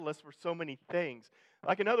for so many things.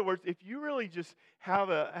 Like, in other words, if you really just have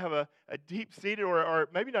a deep-seated, or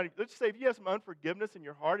maybe not, let's say if you have some unforgiveness in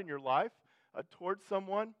your heart, in your life, towards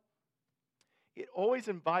someone, it always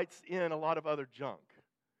invites in a lot of other junk.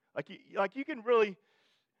 Like you can really,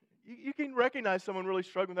 you can recognize someone really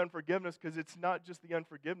struggling with unforgiveness because it's not just the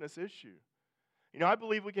unforgiveness issue. I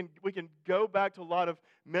believe we can go back to a lot of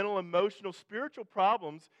mental, emotional, spiritual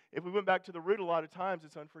problems. If we went back to the root, a lot of times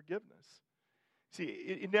it's unforgiveness. See,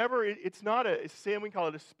 it's not a sin, we call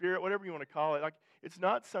it a spirit, whatever you want to call it. Like, it's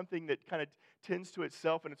not something that kind of tends to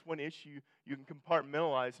itself and it's one issue you can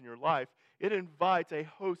compartmentalize in your life. It invites a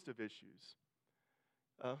host of issues.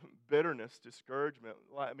 Bitterness, discouragement,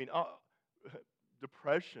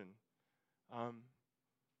 depression,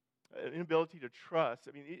 inability to trust.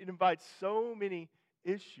 It invites so many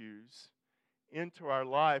issues into our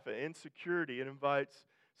life. Insecurity. It invites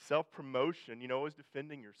self-promotion, always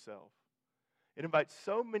defending yourself. It invites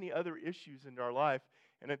so many other issues into our life.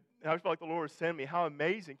 And I feel like the Lord is sending me, how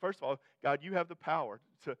amazing. First of all, God, you have the power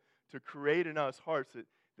to create in us hearts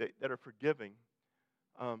that are forgiving.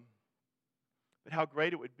 But how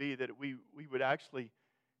great it would be that we would actually,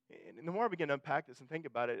 and the more I begin to unpack this and think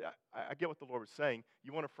about it, I get what the Lord was saying.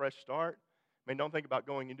 You want a fresh start? Man, don't think about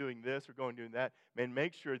going and doing this or going and doing that. Man,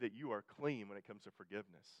 make sure that you are clean when it comes to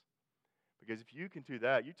forgiveness. Because if you can do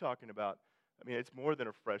that, you're talking about, it's more than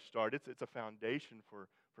a fresh start. It's a foundation for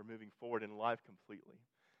moving forward in life completely.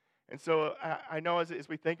 And so I know as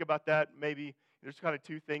we think about that, maybe there's kind of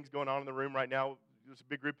two things going on in the room right now. There's a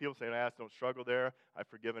big group of people saying, don't struggle there. I've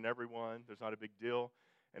forgiven everyone. There's not a big deal.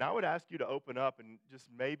 And I would ask you to open up and just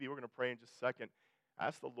maybe, we're going to pray in just a second,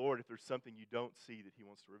 ask the Lord if there's something you don't see that he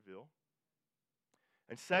wants to reveal.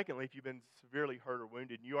 And secondly, if you've been severely hurt or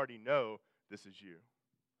wounded and you already know this is you,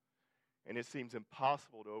 and it seems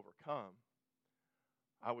impossible to overcome,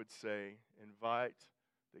 I would say invite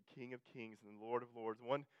the King of Kings and the Lord of Lords,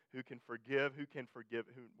 one who can forgive, who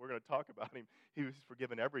we're going to talk about him, who's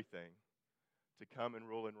forgiven everything, to come and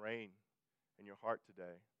rule and reign in your heart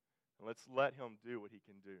today. And let's let him do what he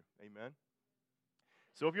can do. Amen?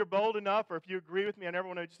 So if you're bold enough, or if you agree with me, I never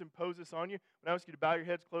want to just impose this on you. When I ask you to bow your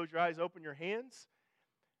heads, close your eyes, open your hands.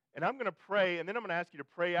 And I'm going to pray, and then I'm going to ask you to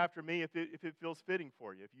pray after me if it feels fitting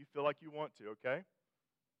for you, if you feel like you want to, okay?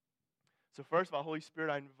 So first of all, Holy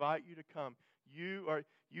Spirit, I invite you to come. You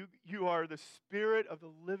are the Spirit of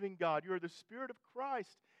the living God. You are the Spirit of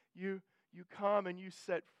Christ. You come and you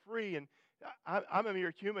set free. And I'm a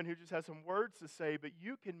mere human who just has some words to say, but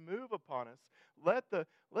you can move upon us. Let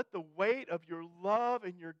the weight of your love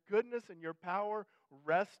and your goodness and your power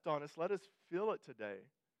rest on us. Let us feel it today.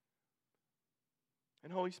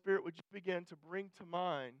 And Holy Spirit, would you begin to bring to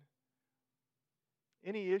mind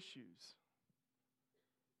any issues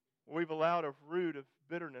where we've allowed a root of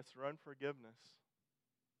bitterness or unforgiveness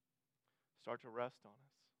start to rest on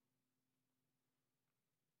us?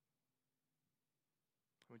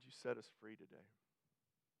 Would you set us free today?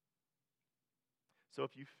 So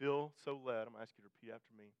if you feel so led, I'm going to ask you to repeat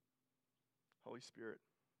after me. Holy Spirit,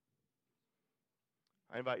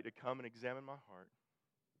 I invite you to come and examine my heart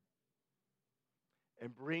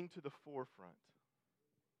and bring to the forefront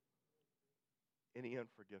any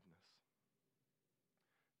unforgiveness,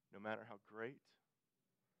 no matter how great,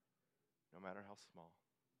 no matter how small.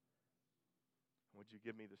 Would you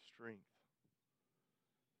give me the strength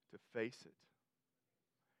to face it,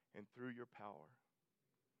 and through your power,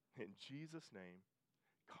 in Jesus' name,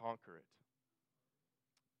 conquer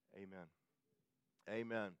it. Amen.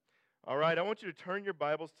 Amen. All right, I want you to turn your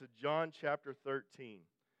Bibles to John chapter 13.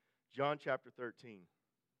 John chapter 13.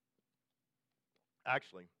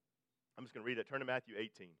 Actually, I'm just going to read it. Turn to Matthew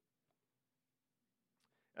 18.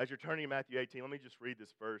 As you're turning to Matthew 18, let me just read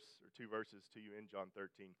this verse or two verses to you in John 13.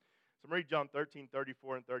 So I'm going to read John 13,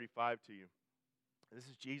 34 and 35 to you. This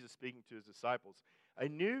is Jesus speaking to his disciples. A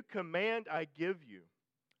new command I give you,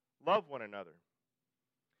 love one another.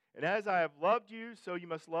 And as I have loved you, so you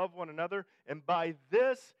must love one another. And by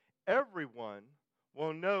this, everyone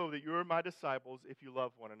will know that you are my disciples if you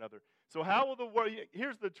love one another. So how will the world,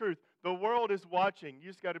 here's the truth. The world is watching. You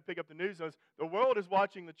just got to pick up the news notes. The world is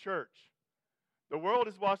watching the church. The world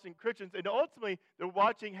is watching Christians. And ultimately, they're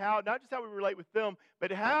watching how, not just how we relate with them,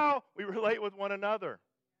 but how we relate with one another.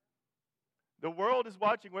 The world is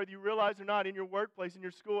watching, whether you realize or not, in your workplace, in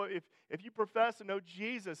your school. If you profess to know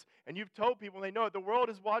Jesus and you've told people and they know it, the world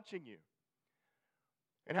is watching you.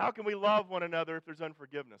 And how can we love one another if there's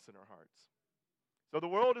unforgiveness in our hearts? So the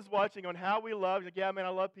world is watching on how we love. Like, yeah, man, I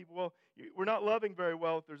love people. Well, we're not loving very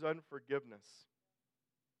well if there's unforgiveness.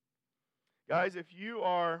 Guys, if you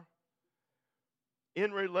are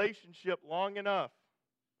in relationship long enough,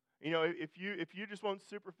 You know, if you just want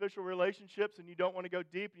superficial relationships and you don't want to go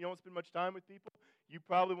deep and you don't spend much time with people, you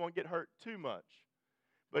probably won't get hurt too much.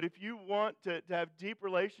 But if you want to have deep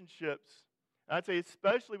relationships, I'd say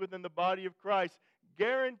especially within the body of Christ,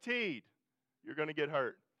 guaranteed you're going to get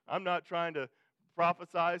hurt. I'm not trying to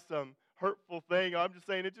prophesy some hurtful thing. I'm just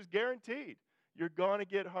saying it's just guaranteed. You're going to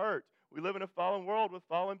get hurt. We live in a fallen world with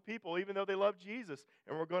fallen people, even though they love Jesus,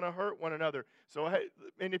 and we're going to hurt one another. So,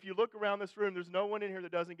 and if you look around this room, there's no one in here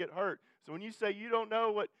that doesn't get hurt. So when you say you don't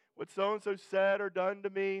know what so-and-so said or done to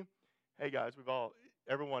me, hey guys,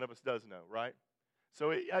 every one of us does know, right?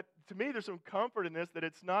 So to me, there's some comfort in this that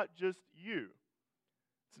it's not just you.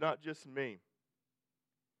 It's not just me.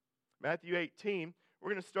 Matthew 18, we're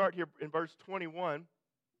going to start here in verse 21.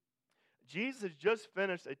 Jesus has just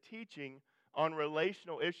finished a teaching on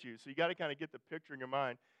relational issues. So you got to kind of get the picture in your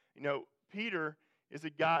mind. You know, Peter is a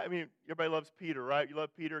guy, I mean, everybody loves Peter, right? You love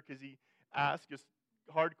Peter because he asks us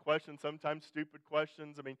hard questions, sometimes stupid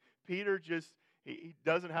questions. I mean, Peter just, he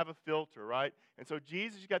doesn't have a filter, right? And so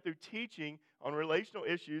Jesus got through teaching on relational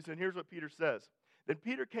issues, and here's what Peter says. Then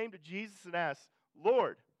Peter came to Jesus and asked,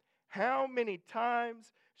 Lord, how many times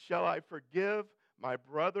shall I forgive my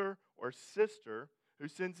brother or sister who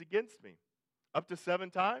sins against me? Up to 7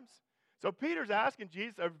 times? So Peter's asking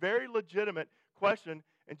Jesus a very legitimate question,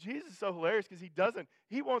 and Jesus is so hilarious because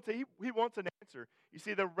he wants an answer. You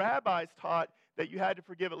see, the rabbis taught that you had to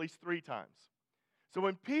forgive at least 3 times. So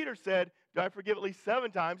when Peter said, do I forgive at least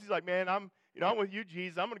 7 times? He's like, man, I'm with you,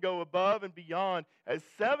 Jesus. I'm going to go above and beyond as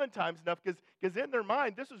 7 times enough because in their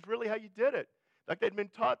mind, this was really how you did it. Like they'd been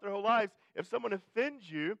taught their whole lives, if someone offends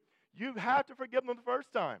you, you have to forgive them the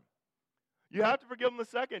first time. You have to forgive them the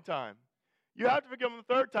second time. You have to forgive them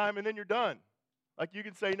the 3rd time, and then you're done. Like you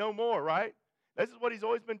can say no more, right? This is what he's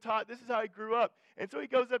always been taught. This is how he grew up. And so he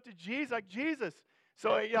goes up to Jesus, like, Jesus.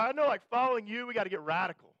 So I know, like, following you, we got to get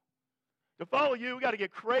radical. To follow you, we got to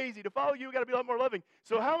get crazy. To follow you, we got to be a lot more loving.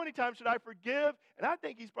 So how many times should I forgive? And I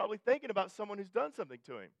think he's probably thinking about someone who's done something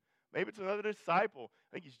to him. Maybe it's another disciple.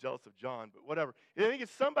 I think he's jealous of John, but whatever. I think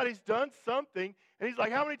it's somebody's done something, and he's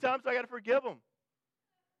like, how many times do I got to forgive them?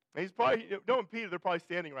 And he's probably, knowing Peter, they're probably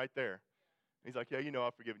standing right there. He's like, yeah,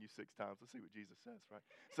 I've forgiven you 6 times. Let's see what Jesus says, right?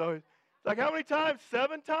 So it's like, how many times?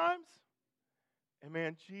 7 times? And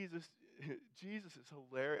man, Jesus is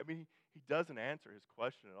hilarious. I mean, he doesn't answer his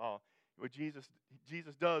question at all. Jesus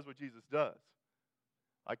does what Jesus does.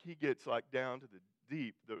 Like he gets like down to the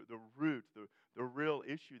deep, the root, the real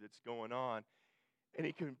issue that's going on. And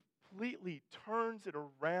he completely turns it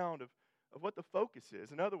around of what the focus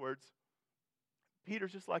is. In other words,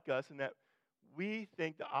 Peter's just like us in that we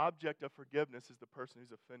think the object of forgiveness is the person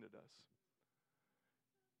who's offended us.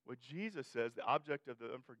 What Jesus says, the object of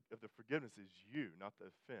the forgiveness is you, not the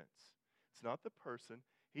offense. It's not the person.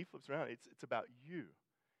 He flips around. It's about you.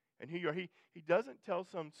 And he doesn't tell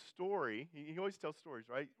some story. He always tells stories,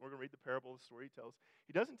 right? We're going to read the parable of the story he tells.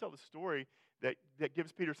 He doesn't tell the story that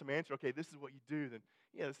gives Peter some answer. Okay, this is what you do. Then,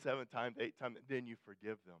 the 7th time, the 8th time, then you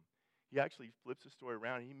forgive them. He actually flips the story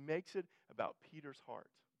around, and he makes it about Peter's heart.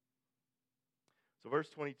 So verse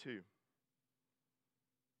 22.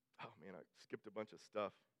 Oh, man, I skipped a bunch of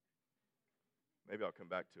stuff. Maybe I'll come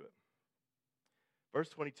back to it. Verse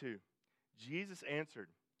 22. Jesus answered,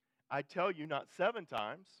 I tell you, not 7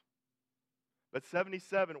 times, but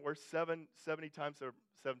 77, or 70 times, or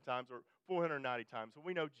 7 times, or 490 times. So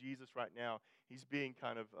we know Jesus right now, he's being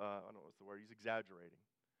kind of, I don't know what's the word, he's exaggerating.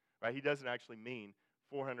 Right? He doesn't actually mean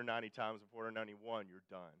 490 times and 491, you're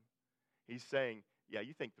done. He's saying, yeah,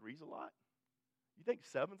 you think 3's a lot? You think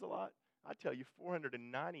 7's a lot? I tell you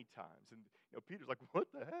 490 times. And Peter's like, what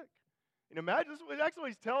the heck? And imagine, this is actually what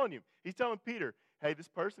he's telling you. He's telling Peter, hey, this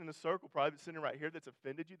person in the circle probably sitting right here that's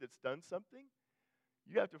offended you, that's done something,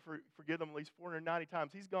 you have to forgive them at least 490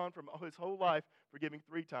 times. He's gone from his whole life forgiving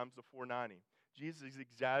 3 times to 490. Jesus is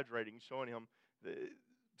exaggerating, showing him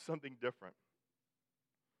something different.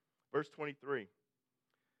 Verse 23.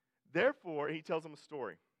 Therefore, he tells him a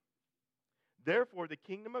story. Therefore, the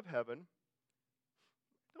kingdom of heaven,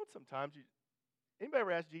 anybody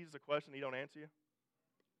ever ask Jesus a question he don't answer you?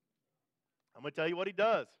 I'm going to tell you what he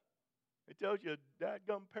does. He tells you a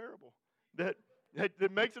dadgum parable that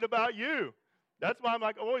makes it about you. That's why I'm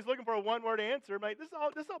always looking for a one-word answer. Mate, this is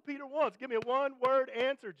all Peter wants. Give me a one-word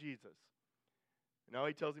answer, Jesus. And now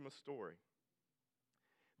he tells him a story.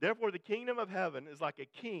 Therefore, the kingdom of heaven is like a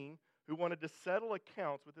king who wanted to settle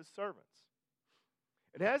accounts with his servants.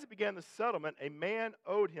 And as he began the settlement, a man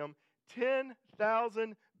owed him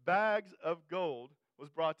 10,000 bags of gold was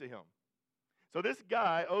brought to him. So this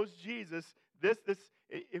guy owes Jesus this.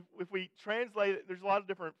 If we translate it, there's a lot of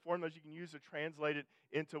different formulas you can use to translate it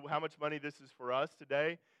into how much money this is for us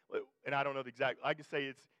today. and I don't know the exact, I can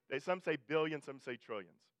say some say billions, some say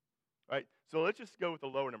trillions, right? So let's just go with the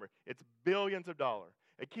lower number. It's billions of dollars.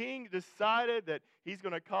 A king decided that he's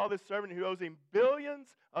going to call this servant who owes him billions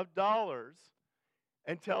of dollars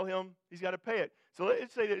and tell him he's got to pay it. So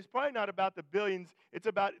let's say that it's probably not about the billions. It's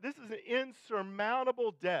about, this is an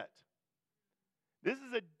insurmountable debt. This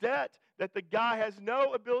is a debt that the guy has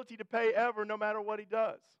no ability to pay ever, no matter what he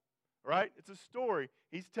does. Right? It's a story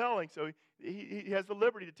he's telling, so he has the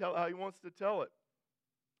liberty to tell how he wants to tell it.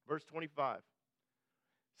 Verse 25.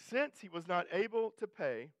 Since he was not able to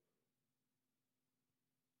pay,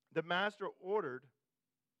 the master ordered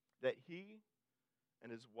that he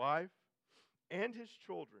and his wife and his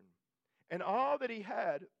children and all that he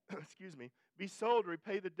had, be sold to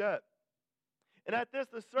repay the debt. And at this,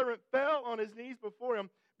 the servant fell on his knees before him.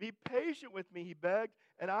 Be patient with me, he begged,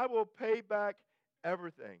 and I will pay back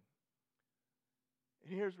everything.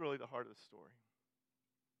 And here's really the heart of the story.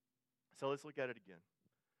 So let's look at it again.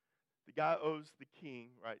 The guy owes the king,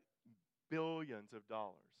 right, billions of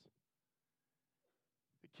dollars.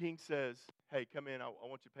 The king says, hey, come in, I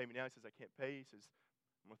want you to pay me now. He says, I can't pay. He says,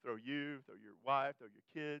 I'm going to throw you, throw your wife, throw your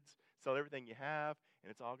kids, sell everything you have, and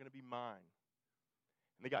it's all going to be mine.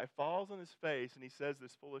 And the guy falls on his face, and he says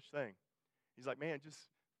this foolish thing. He's like, man, just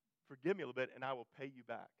forgive me a little bit, and I will pay you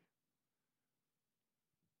back.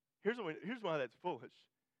 Here's why that's foolish.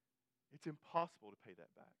 It's impossible to pay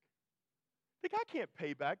that back. The guy can't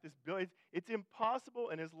pay back this billion. It's impossible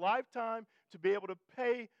in his lifetime to be able to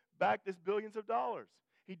pay back this billions of dollars.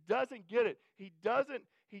 He doesn't get it. He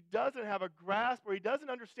doesn't have a grasp, or he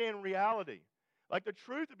doesn't understand reality. Like, the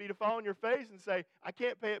truth would be to fall on your face and say, I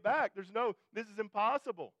can't pay it back. This is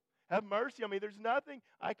impossible. Have mercy on me. There's nothing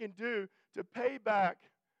I can do to pay back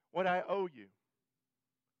what I owe you.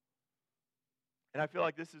 And I feel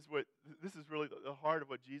like this is really the heart of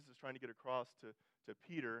what Jesus is trying to get across to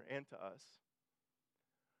Peter and to us.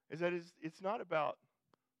 Is that it's not about,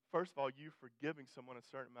 first of all, you forgiving someone a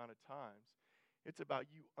certain amount of times. It's about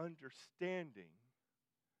you understanding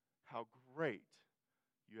how great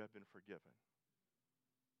you have been forgiven.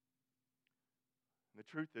 And the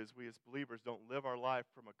truth is, we as believers don't live our life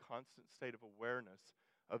from a constant state of awareness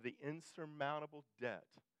of the insurmountable debt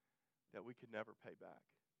that we could never pay back.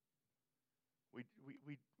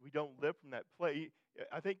 We don't live from that place.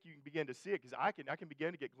 I think you can begin to see it, because I can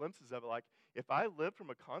begin to get glimpses of it. Like, if I live from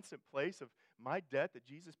a constant place of my debt that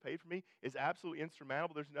Jesus paid for me is absolutely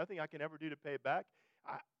insurmountable, there's nothing I can ever do to pay it back,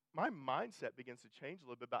 my mindset begins to change a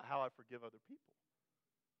little bit about how I forgive other people.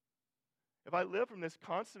 If I live from this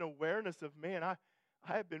constant awareness of, man, I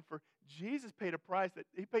have been Jesus paid a price that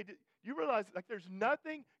he paid. You realize, like, there's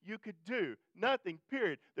nothing you could do, nothing,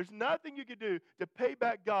 period. There's nothing you could do to pay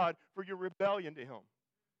back God for your rebellion to him,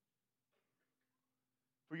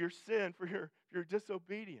 for your sin, for your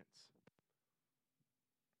disobedience.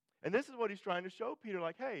 And this is what he's trying to show Peter,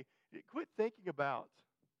 like, hey, quit thinking about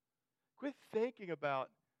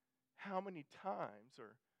how many times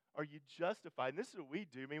are you justified. And this is what we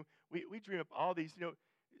do. I mean, we dream up all these,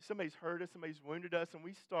 somebody's hurt us, somebody's wounded us, and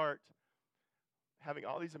we start having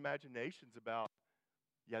all these imaginations about,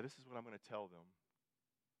 yeah, this is what I'm going to tell them.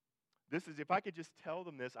 If I could just tell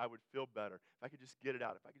them this, I would feel better. If I could just get it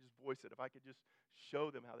out, if I could just voice it, if I could just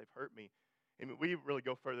show them how they've hurt me. I mean, we really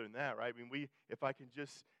go further than that, right? I mean, if I can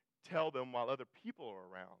just tell them while other people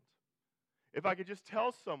are around. If I could just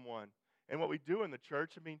tell someone, and what we do in the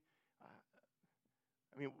church, we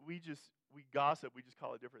gossip, we just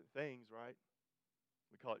call it different things, right?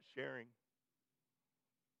 We call it sharing.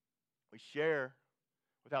 We share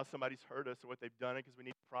with how somebody's hurt us or what they've done it because we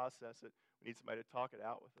need to process it. We need somebody to talk it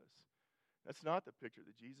out with us. That's not the picture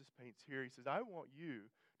that Jesus paints here. He says, I want you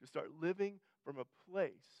to start living from a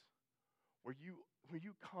place where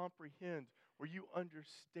you comprehend, where you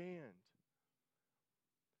understand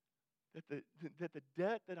that the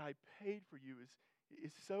debt that I paid for you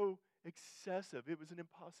is so excessive. It was an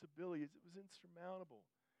impossibility. It was insurmountable.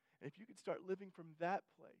 And if you could start living from that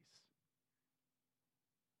place,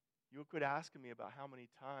 you'll quit asking me about how many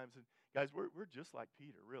times. And guys, we're just like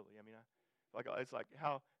Peter, really. I mean, it's like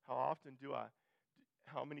how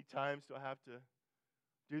many times do I have to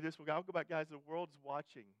do this? Well, I'll go back, guys. The world's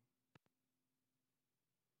watching.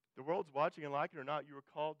 The world's watching, and like it or not, you are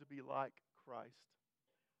called to be like Christ.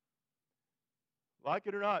 Like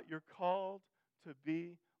it or not, you're called to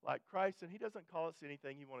be like Christ, and he doesn't call us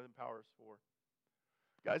anything he won't empower us for.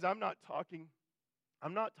 Guys, I'm not talking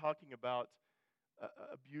about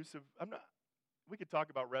abusive. We could talk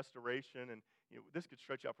about restoration, and this could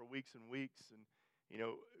stretch out for weeks and weeks, and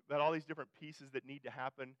about all these different pieces that need to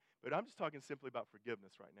happen. But I'm just talking simply about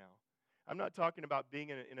forgiveness right now. I'm not talking about being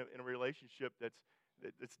in a relationship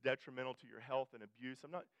that's detrimental to your health and abuse.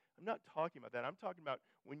 I'm not talking about that. I'm talking about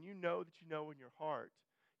when you know that you know in your heart,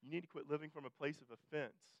 you need to quit living from a place of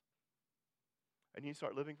offense. And you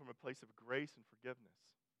start living from a place of grace and forgiveness.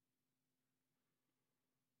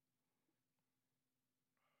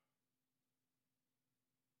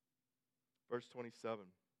 Verse 27.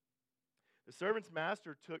 The servant's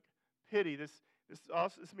master took pity. This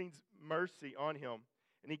means mercy on him.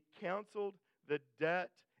 And he canceled the debt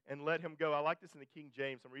and let him go. I like this in the King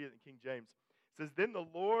James. I'm reading it in the King James. It says, then the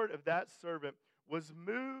Lord of that servant was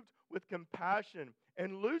moved with compassion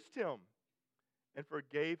and loosed him and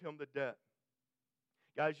forgave him the debt.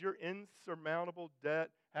 Guys, your insurmountable debt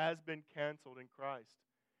has been canceled in Christ.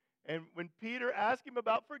 And when Peter asked him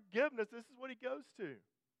about forgiveness, this is what he goes to.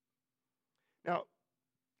 Now,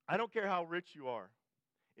 I don't care how rich you are.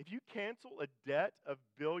 If you cancel a debt of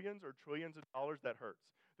billions or trillions of dollars, that hurts.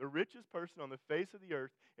 The richest person on the face of the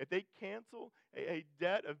earth, if they cancel a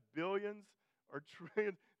debt of billions or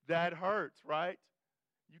trillions, that hurts, right?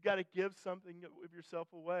 You got to give something of yourself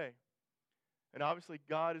away. And obviously,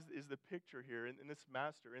 God is the picture here in this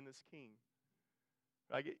master, in this king.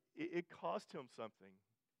 Like it cost him something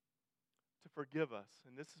to forgive us.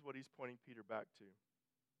 And this is what he's pointing Peter back to.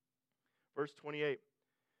 Verse 28.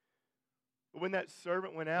 But when that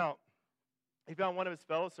servant went out, he found one of his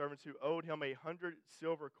fellow servants who owed him 100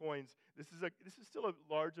 silver coins. This is still a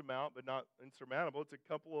large amount, but not insurmountable. It's a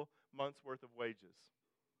couple of months' worth of wages.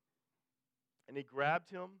 And he grabbed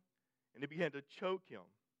him, and he began to choke him.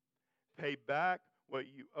 Pay back what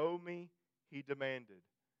you owe me, he demanded.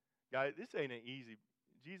 Guys, this ain't an easy.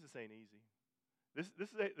 Jesus ain't easy. This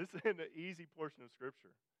ain't an easy portion of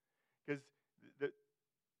Scripture, because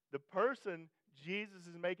the person Jesus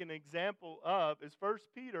is making an example of is first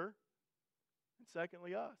Peter, and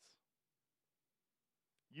secondly us.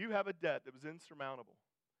 You have a debt that was insurmountable,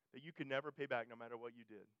 that you can never pay back no matter what you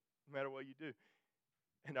did, no matter what you do.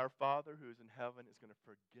 And our Father who is in heaven is going to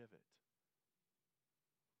forgive it.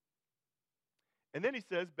 And then he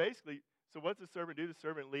says, basically, so what's the servant do? The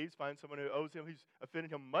servant leaves, finds someone who owes him, who's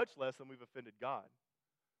offended him much less than we've offended God.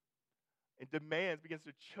 And begins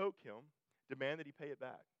to choke him, demand that he pay it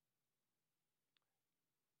back.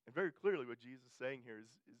 And very clearly what Jesus is saying here is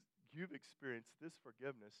you've experienced this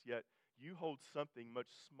forgiveness, yet you hold something much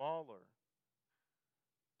smaller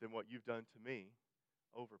than what you've done to me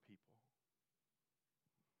over people.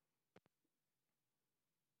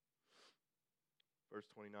 Verse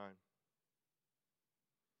 29.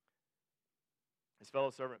 His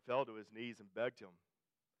fellow servant fell to his knees and begged him,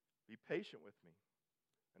 be patient with me,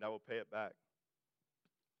 and I will pay it back.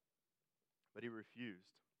 But he refused.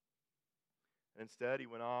 And instead, he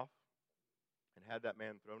went off and had that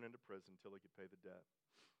man thrown into prison until he could pay the debt.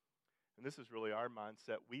 And this is really our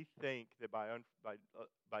mindset. We think that by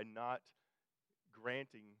not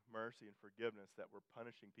granting mercy and forgiveness that we're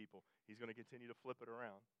punishing people. He's going to continue to flip it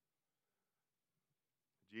around.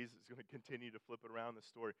 Jesus is going to continue to flip it around the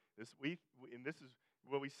story. This is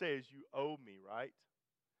what we say is, you owe me, right?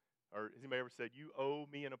 Or has anybody ever said, you owe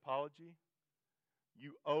me an apology?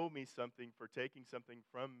 You owe me something for taking something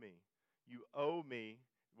from me. You owe me,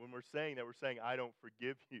 when we're saying that, we're saying, I don't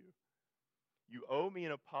forgive you. You owe me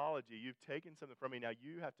an apology. You've taken something from me. Now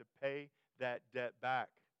you have to pay that debt back.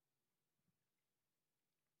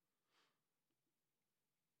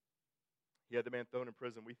 He had the man thrown in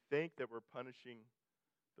prison. We think that we're punishing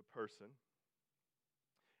the person.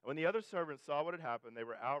 And when the other servants saw what had happened, they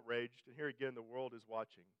were outraged. And here again, the world is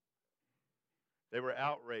watching. They were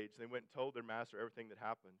outraged. They went and told their master everything that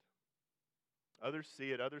happened. Others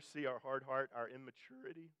see it. Others see our hard heart, our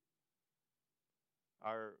immaturity,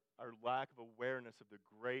 our lack of awareness of the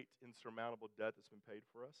great insurmountable debt that's been paid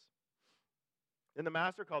for us. Then the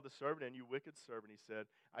master called the servant, and you wicked servant, he said,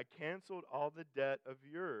 I canceled all the debt of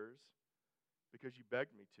yours because you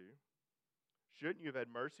begged me to. Shouldn't you have had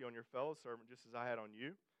mercy on your fellow servant just as I had on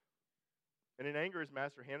you? And in anger, his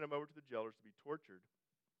master handed him over to the jailers to be tortured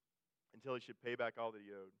until he should pay back all that he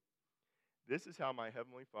owed. This is how my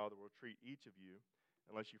heavenly Father will treat each of you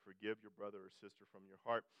unless you forgive your brother or sister from your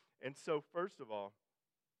heart. And so, first of all,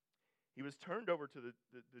 he was turned over to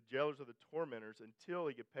the jailers or the tormentors until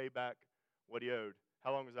he could pay back what he owed.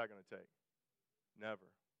 How long was that going to take? Never.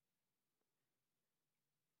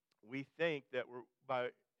 We think that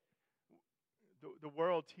the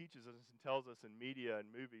world teaches us and tells us in media and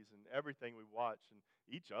movies and everything we watch and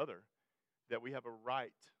each other that we have a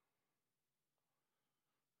right.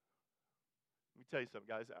 Let me tell you something,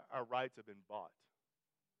 guys. Our rights have been bought.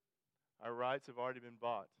 Our rights have already been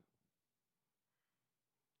bought.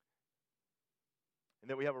 And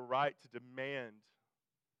that we have a right to demand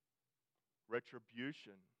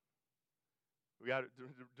retribution. We got to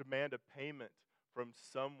demand a payment from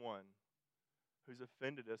someone who's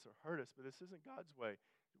offended us or hurt us, but this isn't God's way.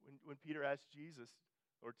 When Peter asked Jesus,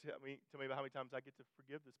 or tell me about how many times I get to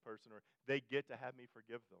forgive this person, or they get to have me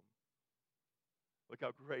forgive them. Look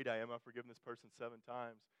how great I am. I've forgiven this person 7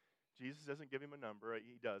 times. Jesus doesn't give him a number.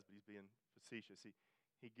 He does, but he's being facetious.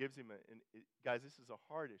 He gives him guys, this is a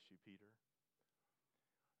hard issue, Peter.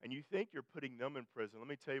 And you think you're putting them in prison. Let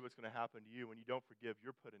me tell you what's going to happen to you. When you don't forgive,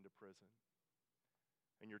 you're put into prison.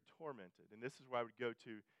 And you're tormented. And this is where I would go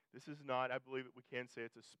to. This is not, I believe we can say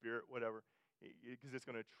it's a spirit, whatever, because it's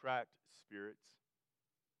going to attract spirits.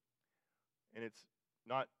 And it's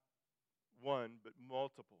not one, but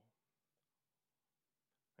multiple.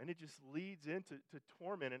 And it just leads into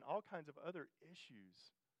torment and all kinds of other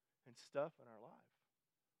issues and stuff in our life.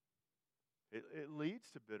 It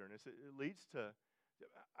leads to bitterness. It leads to,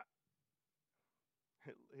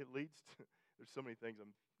 it leads to, there's so many things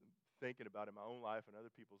I'm thinking about in my own life and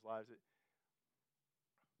other people's lives. It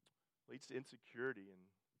leads to insecurity and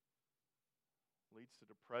leads to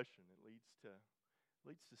depression. It leads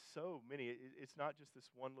to so many. It's not just this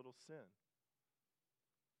one little sin.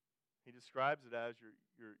 He describes it as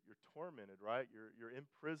you're tormented, right? You're in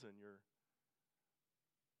prison.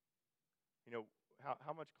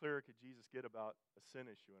 How much clearer could Jesus get about a sin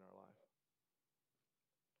issue in our life?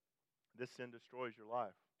 This sin destroys your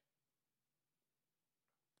life.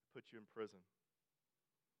 Puts you in prison.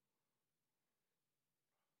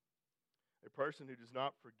 A person who does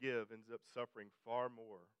not forgive ends up suffering far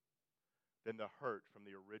more than the hurt from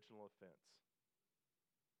the original offense.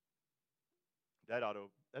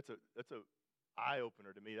 That's a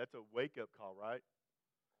eye-opener to me. That's a wake-up call, right?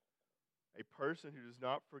 A person who does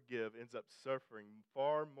not forgive ends up suffering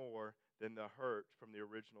far more than the hurt from the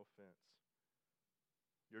original offense.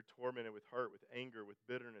 You're tormented with hurt, with anger, with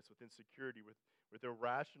bitterness, with insecurity, with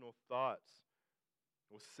irrational thoughts,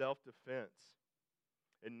 with self-defense.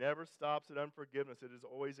 It never stops at unforgiveness. It is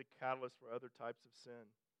always a catalyst for other types of sin.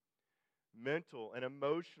 Mental and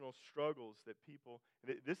emotional struggles that people,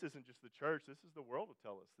 this isn't just the church, this is the world will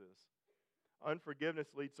tell us this. Unforgiveness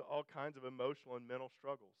leads to all kinds of emotional and mental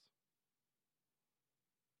struggles.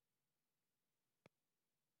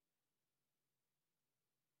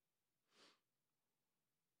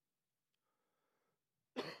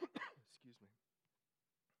 Excuse me.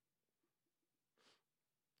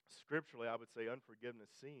 Scripturally, I would say unforgiveness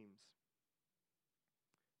seems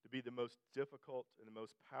to be the most difficult and the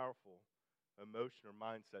most powerful emotion or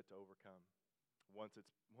mindset to overcome once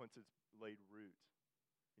it's laid root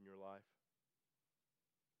in your life.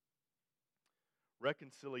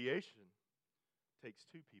 Reconciliation takes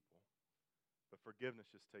 2 people, but forgiveness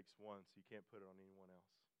just takes one, so you can't put it on anyone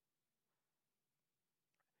else.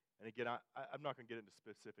 And again, I'm not going to get into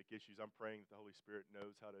specific issues. I'm praying that the Holy Spirit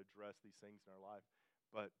knows how to address these things in our life.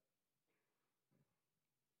 But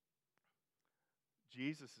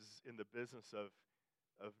Jesus is in the business of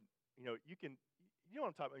you know what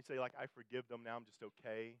I'm talking about? You say, like, I forgive them, now I'm just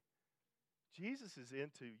okay. Jesus is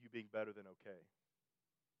into you being better than okay.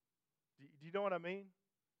 Do you know what I mean?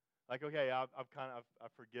 Like, okay, I've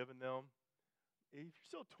forgiven them. If you're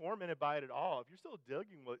still tormented by it at all, if you're still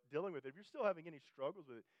dealing with it, if you're still having any struggles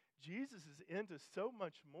with it, Jesus is into so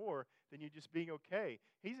much more than you just being okay.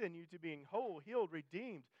 He's in you to being whole, healed,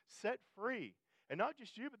 redeemed, set free. And not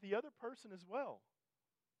just you, but the other person as well.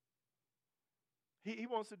 He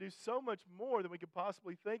wants to do so much more than we could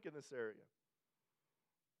possibly think in this area.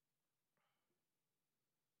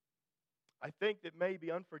 I think that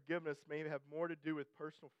maybe unforgiveness may have more to do with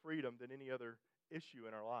personal freedom than any other issue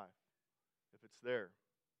in our life, if it's there.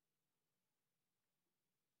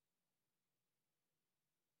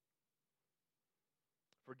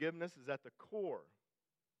 Forgiveness is at the core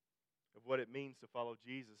of what it means to follow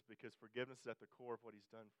Jesus, because forgiveness is at the core of what He's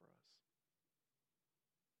done for us.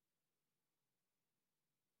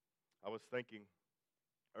 I was thinking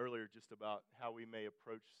earlier just about how we may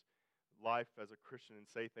approach life as a Christian and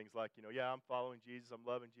say things like, yeah, I'm following Jesus, I'm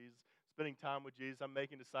loving Jesus, spending time with Jesus, I'm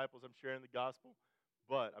making disciples, I'm sharing the gospel,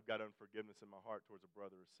 but I've got unforgiveness in my heart towards a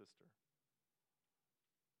brother or sister.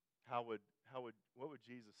 What would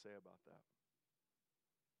Jesus say about that?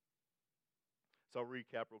 So I'll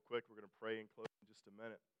recap real quick. We're going to pray and close in just a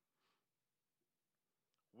minute.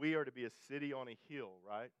 We are to be a city on a hill,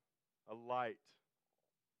 right? A light.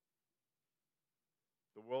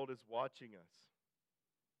 The world is watching us.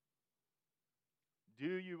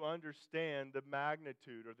 Do you understand the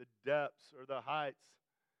magnitude or the depths or the heights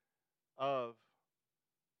of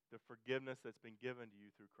the forgiveness that's been given to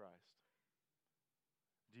you through Christ?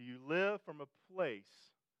 Do you live from a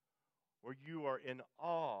place where you are in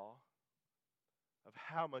awe of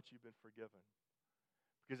how much you've been forgiven?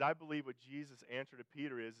 Because I believe what Jesus' answer to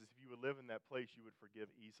Peter is if you would live in that place, you would forgive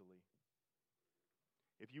easily.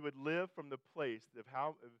 If you would live from the place of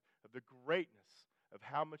the greatness of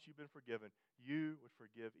how much you've been forgiven, you would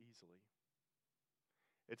forgive easily.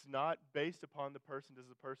 It's not based upon the person, does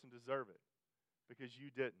the person deserve it? Because you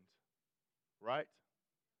didn't. Right?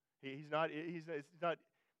 He's not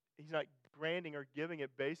granting or giving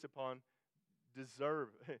it based upon deserve.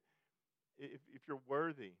 If you're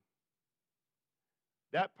worthy.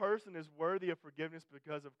 That person is worthy of forgiveness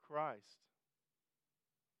because of Christ.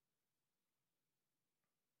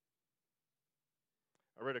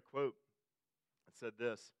 I read a quote that said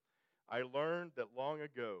this: I learned that long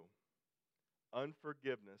ago,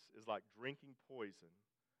 unforgiveness is like drinking poison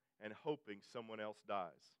and hoping someone else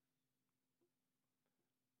dies.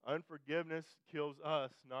 Unforgiveness kills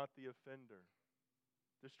us, not the offender.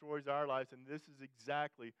 Destroys our lives, and this is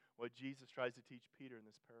exactly what Jesus tries to teach Peter in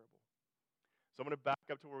this parable. So I'm going to back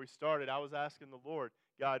up to where we started. I was asking the Lord,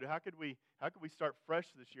 God, how could we start fresh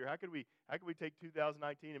this year? How could we take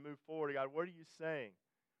 2019 and move forward? God, what are you saying?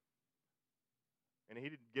 And he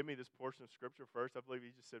didn't give me this portion of Scripture first. I believe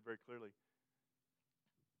he just said very clearly,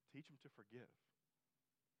 teach them to forgive.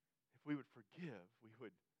 If we would forgive, we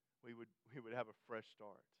would have a fresh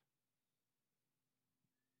start.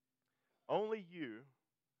 Only you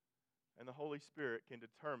and the Holy Spirit can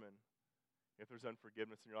determine if there's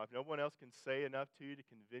unforgiveness in your life. No one else can say enough to you to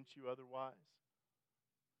convince you otherwise.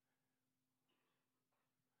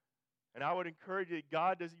 And I would encourage you,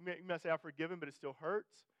 you must say, I've forgiven, but it still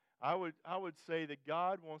hurts. I would say that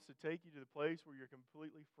God wants to take you to the place where you're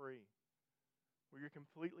completely free, where you're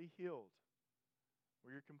completely healed,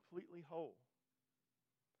 where you're completely whole.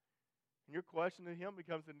 And your question to him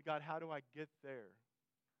becomes, then, God, how do I get there?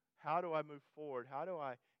 How do I move forward? How do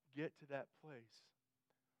I get to that place?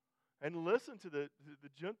 And listen to the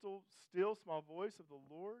gentle, still, small voice of the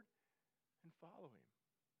Lord and follow him.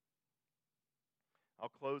 I'll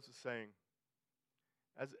close with saying,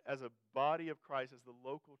 as a body of Christ, as the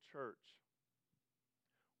local church,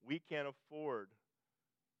 we can't afford,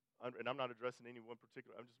 and I'm not addressing any one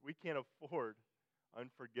particular, we can't afford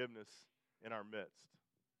unforgiveness in our midst.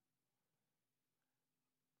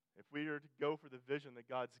 If we are to go for the vision that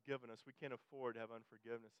God's given us, we can't afford to have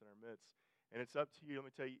unforgiveness in our midst. And it's up to you. Let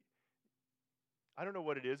me tell you, I don't know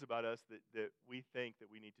what it is about us that we think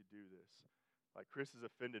that we need to do this. Like Chris has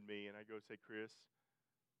offended me, and I go say, Chris,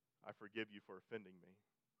 I forgive you for offending me.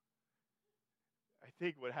 I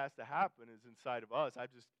think what has to happen is inside of us,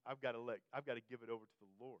 I've got to give it over to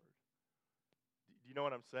the Lord. Do you know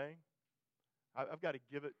what I'm saying? I've got to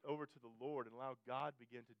give it over to the Lord and allow God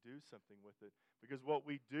begin to do something with it. Because what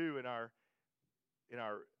we do in our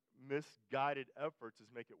misguided efforts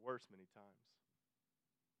is make it worse many times.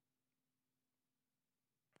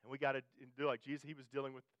 And we got to do like Jesus. He was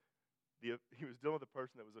dealing with the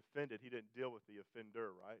person that was offended. He didn't deal with the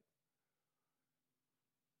offender, right?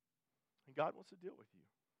 And God wants to deal with you.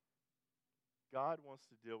 God wants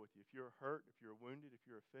to deal with you. If you're hurt, if you're wounded, if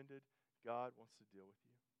you're offended, God wants to deal with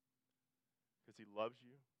you. Because he loves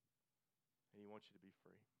you, and he wants you to be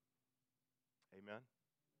free. Amen? Amen.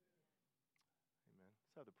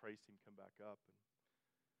 Let's have the praise team come back up.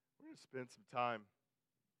 And we're going to spend some time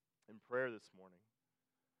in prayer this morning.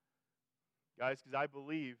 Guys, because I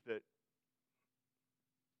believe that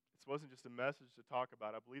this wasn't just a message to talk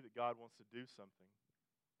about. I believe that God wants to do something.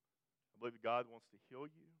 I believe that God wants to heal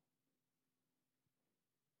you.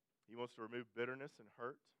 He wants to remove bitterness and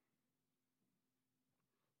hurt.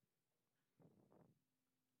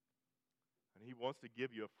 And he wants to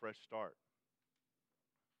give you a fresh start.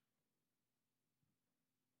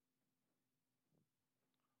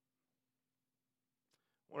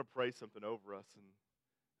 I want to pray something over us. And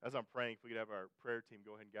as I'm praying, if we could have our prayer team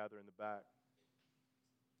go ahead and gather in the back.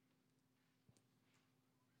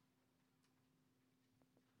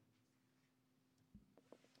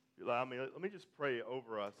 If you allow me, let me just pray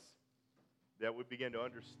over us that we begin to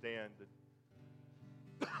understand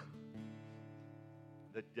that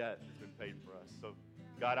the debt has been paid for us. So,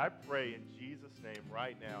 God, I pray in Jesus' name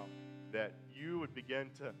right now that you would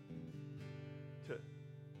begin to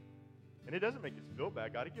and it doesn't make us feel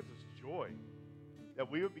bad, God. It gives us joy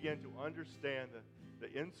that we would begin to understand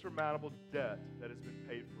the insurmountable debt that has been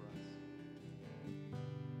paid for us.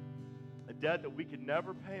 A debt that we could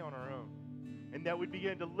never pay on our own. And that we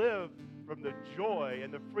begin to live from the joy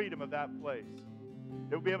and the freedom of that place.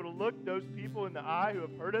 That we'll be able to look those people in the eye who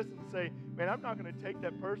have hurt us and say, man, I'm not going to take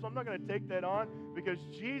that personal. I'm not going to take that on because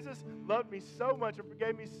Jesus loved me so much and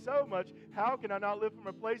forgave me so much. How can I not live from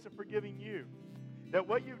a place of forgiving you? That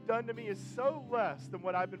what you've done to me is so less than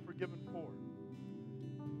what I've been forgiven for.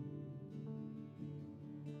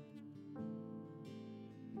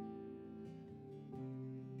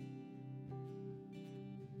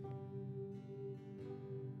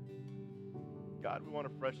 God, we want a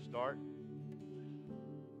fresh start.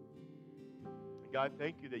 And God,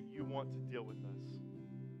 thank you that you want to deal with us,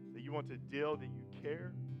 that you want to deal, that you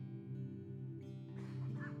care.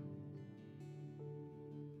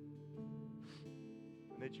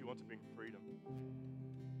 And that you want to bring freedom.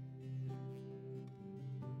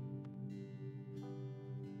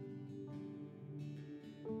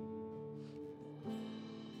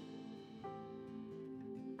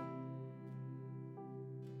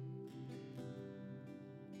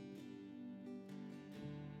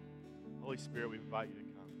 Holy Spirit, we invite you to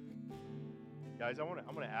come. Guys, I'm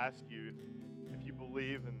gonna ask you if you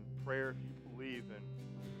believe in prayer, if you believe in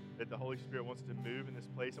that the Holy Spirit wants to move in this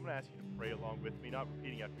place. I'm going to ask you to pray along with me, not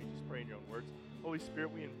repeating after me, just pray in your own words. Holy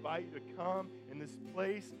Spirit, we invite you to come in this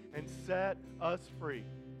place and set us free.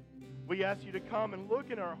 We ask you to come and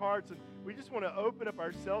look in our hearts, and we just want to open up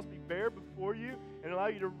ourselves, be bare before you, and allow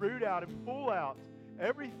you to root out and pull out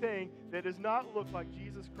everything that does not look like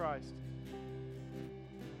Jesus Christ.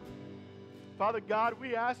 Father God,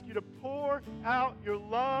 we ask you to pour out your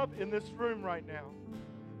love in this room right now.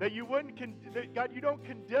 That you wouldn't, God, you don't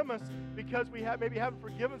condemn us because we maybe haven't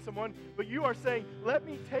forgiven someone, but you are saying, let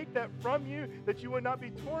me take that from you, that you would not be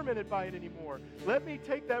tormented by it anymore. Let me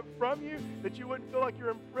take that from you, that you wouldn't feel like you're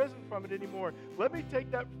in prison from it anymore. Let me take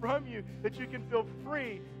that from you, that you can feel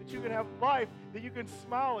free, that you can have life, that you can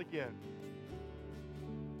smile again.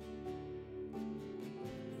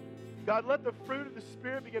 God, let the fruit of the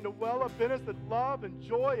Spirit begin to well up in us, that love and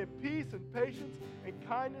joy and peace and patience and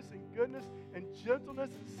kindness and goodness and gentleness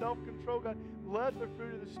and self-control. God, let the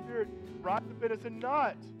fruit of the Spirit rise up in us, and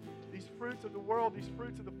not these fruits of the world, these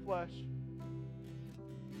fruits of the flesh.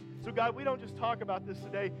 So God, we don't just talk about this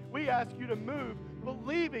today. We ask you to move,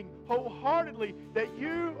 believing wholeheartedly that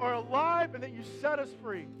you are alive and that you set us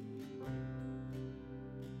free.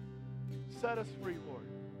 Set us free, Lord.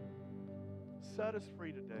 Set us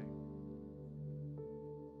free today.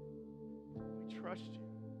 We trust you.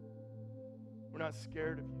 We're not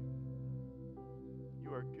scared of you.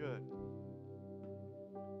 You are good.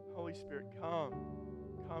 Holy Spirit, come.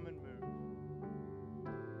 Come and move.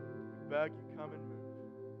 We beg you, come and move.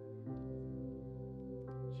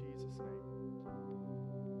 In Jesus' name.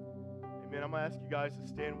 Amen. I'm going to ask you guys to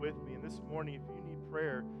stand with me. And this morning, if you need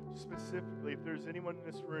prayer, specifically, if there's anyone in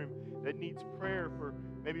this room that needs prayer for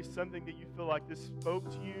maybe something that you feel like this spoke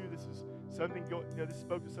to you, this is something this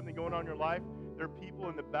spoke to something going on in your life, there are people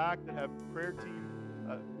in the back that have prayer team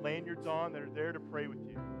lanyards on that are there to pray with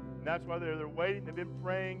you. And that's why they're waiting. They've been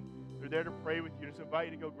praying. They're there to pray with you. Just invite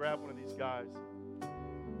you to go grab one of these guys.